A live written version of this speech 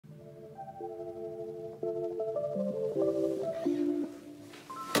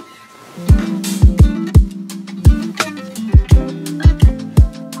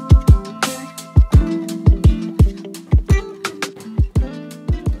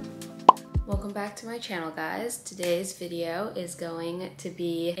Welcome back to my channel, guys. Today's video is going to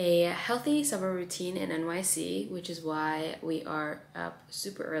be a healthy summer routine in NYC, which is why we are up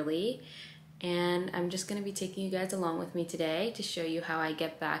super early. And I'm just going to be taking you guys along with me today to show you how I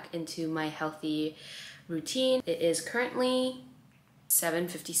get back into my healthy routine. It is currently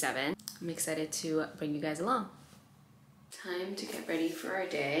 7:57. I'm excited to bring you guys along. Time to get ready for our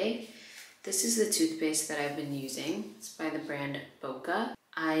day. This is the toothpaste that I've been using. It's by the brand Boca.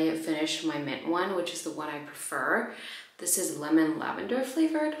 I finished my mint one, which is the one I prefer. This is lemon lavender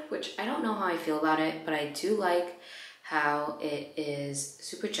flavored, which I don't know how I feel about it, but I do like how it is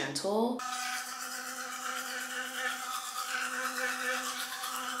super gentle.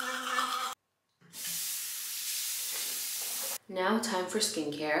 Now time for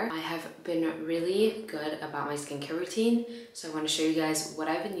skincare. I have been really good about my skincare routine, so I want to show you guys what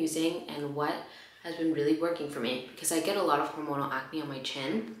I've been using and what has been really working for me, because I get a lot of hormonal acne on my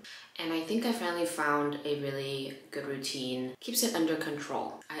chin, and I think I finally found a really good routine. Keeps it under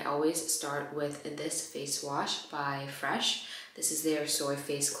control. I always start with this face wash by Fresh. This is their soy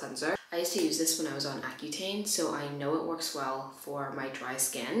face cleanser. I used to use this when I was on Accutane, so I know it works well for my dry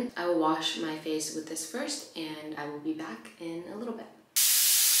skin. I will wash my face with this first, and I will be back in a little bit.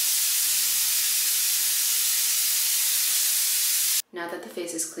 Now that the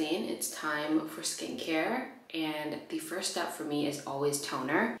face is clean, it's time for skincare, and the first step for me is always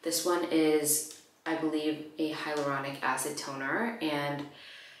toner. This one is, I believe, a hyaluronic acid toner, and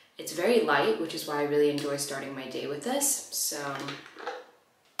it's very light, which is why I really enjoy starting my day with this. So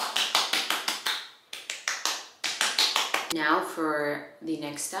now for the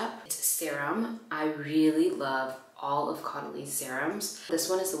next step, it's serum. I really love all of Caudaly's serums. This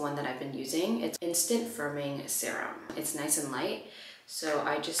one is the one that I've been using. It's instant firming serum. It's nice and light. So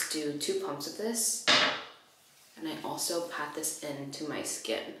I just do 2 pumps of this, and I also pat this into my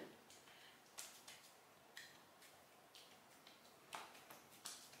skin.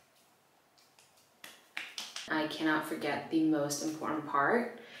 I cannot forget the most important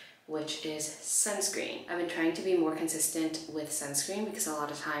part, which is sunscreen. I've been trying to be more consistent with sunscreen because a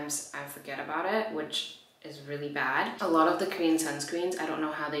lot of times I forget about it, which is really bad. A lot of the Korean sunscreens, I don't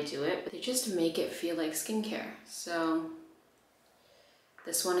know how they do it, but they just make it feel like skincare. So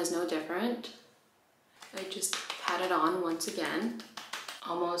this one is no different. I just pat it on once again.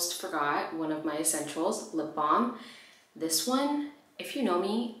 Almost forgot one of my essentials, lip balm. This one, if you know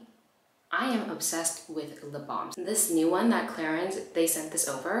me, I am obsessed with lip balms. This new one that Clarins, they sent this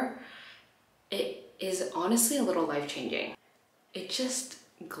over, it is honestly a little life-changing. It just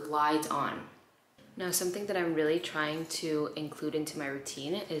glides on. Now, something that I'm really trying to include into my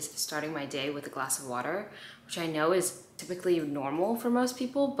routine is starting my day with a glass of water, which I know is typically normal for most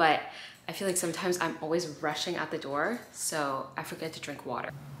people, but I feel like sometimes I'm always rushing out the door, so I forget to drink water.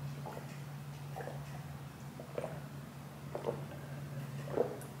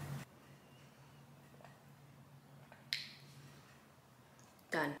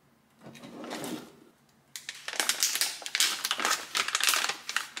 Done.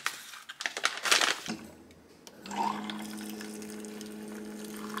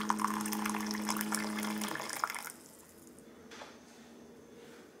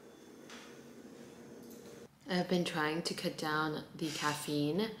 I've been trying to cut down the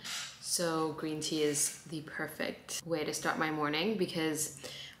caffeine, so green tea is the perfect way to start my morning, because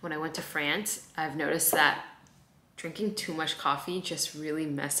when I went to France, I've noticed that drinking too much coffee just really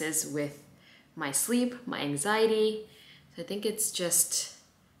messes with my sleep, my anxiety. So I think it's just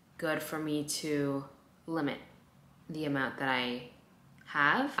good for me to limit the amount that I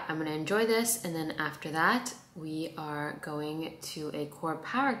have. I'm gonna enjoy this, and then after that, we are going to a core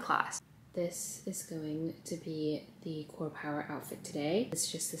power class. This is going to be the core power outfit today.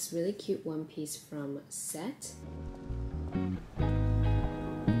 It's just this really cute one piece from Set.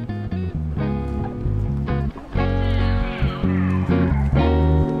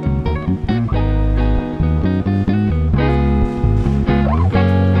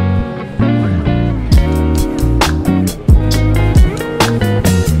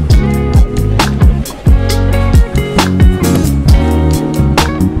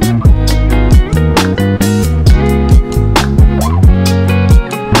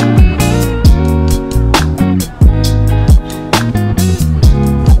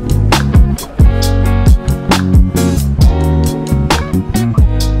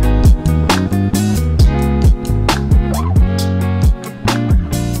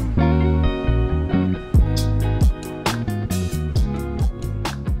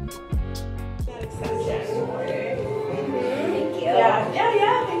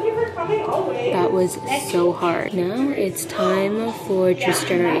 so hard. Now it's time for juice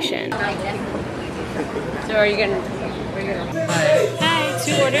generation. So are you gonna... Hi,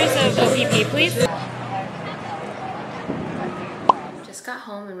 2 orders of OPP, please. Just got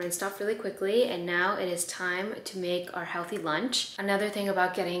home and rinsed off really quickly, and now it is time to make our healthy lunch. Another thing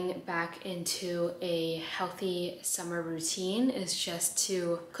about getting back into a healthy summer routine is just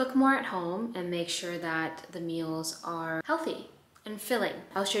to cook more at home and make sure that the meals are healthy and filling.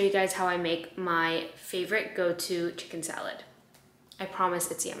 I'll show you guys how I make my favorite go-to chicken salad. I promise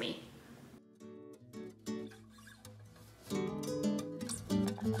it's yummy.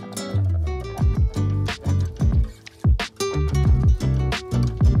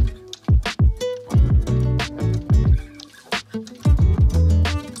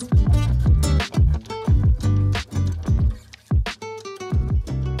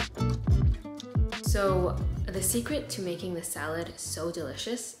 So the secret to making the salad so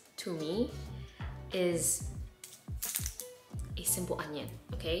delicious to me is a simple onion,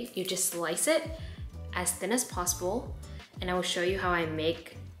 okay? You just slice it as thin as possible, and I will show you how I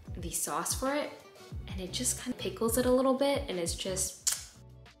make the sauce for it, and it just kind of pickles it a little bit, and it's just...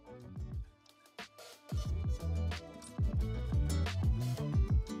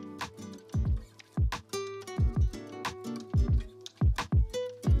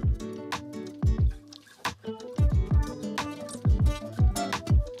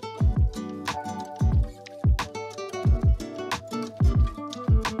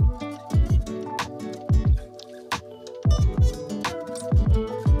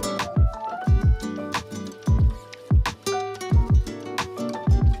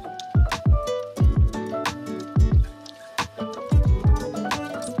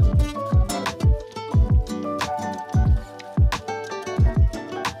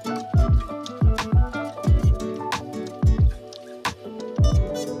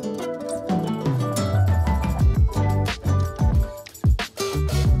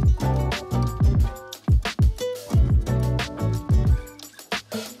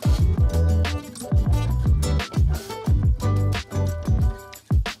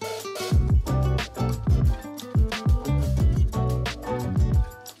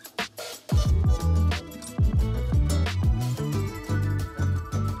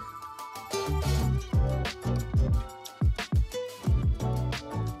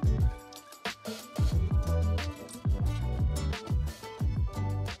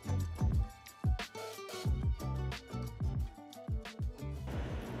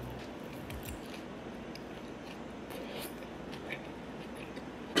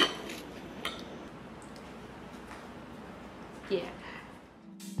 Yeah.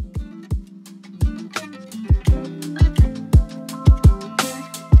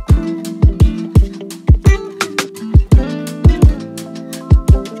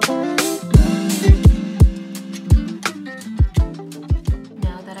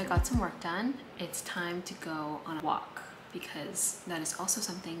 Now that I got some work done, it's time to go on a walk, because that is also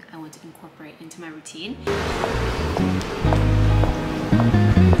something I want to incorporate into my routine.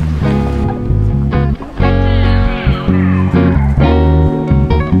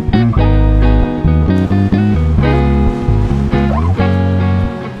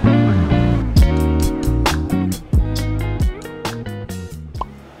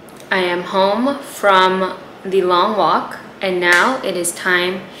 I am home from the long walk, and now it is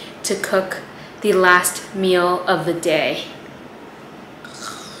time to cook the last meal of the day.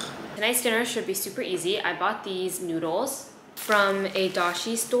 Tonight's dinner should be super easy. I bought these noodles from a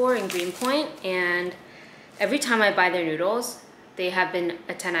dashi store in Greenpoint, and every time I buy their noodles, they have been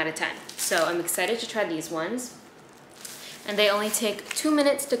a 10 out of 10. So I'm excited to try these ones. And they only take 2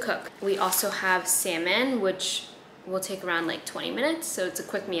 minutes to cook. We also have salmon, which will take around like 20 minutes, so it's a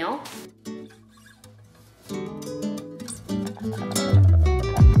quick meal.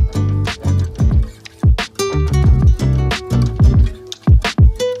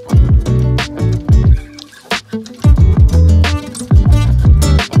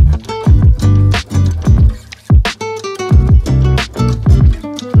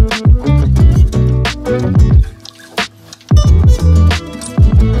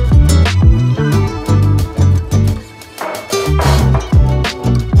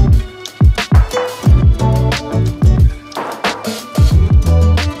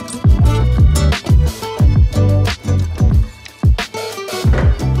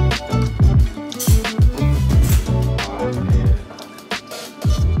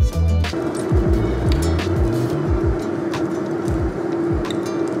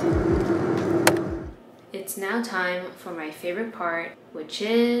 It's now time for my favorite part, which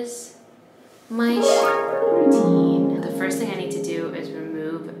is my shower routine. The first thing I need to do is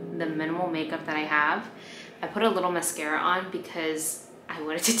remove the minimal makeup that I have. I put a little mascara on because I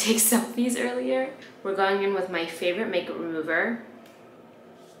wanted to take selfies earlier. We're going in with my favorite makeup remover.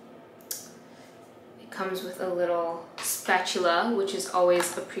 It comes with a little spatula, which is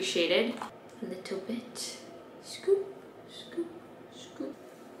always appreciated. A little bit. Scoop, scoop, scoop.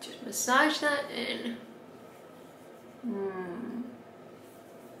 Just massage that in.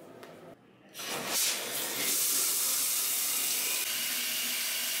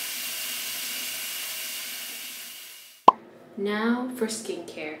 Now for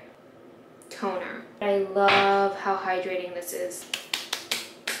skincare. Toner. I love how hydrating this is.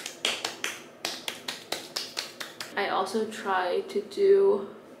 I also try to do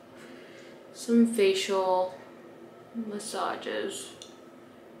some facial massages.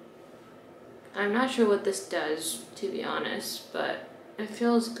 I'm not sure what this does, to be honest, but it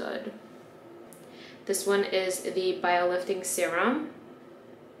feels good. This one is the Biolifting Serum.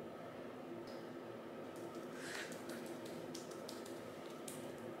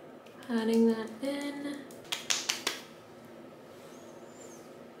 Adding that in.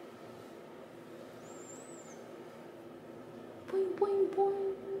 Boing, boing,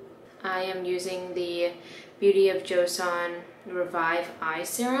 boing. I am using the Beauty of Joseon Revive Eye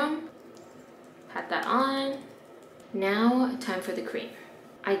Serum. Pat that on. Now, time for the cream.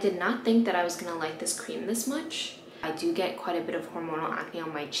 I did not think that I was gonna like this cream this much. I do get quite a bit of hormonal acne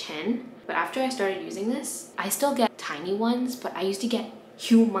on my chin, but after I started using this, I still get tiny ones, but I used to get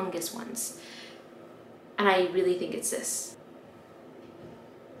humongous ones. And I really think it's this.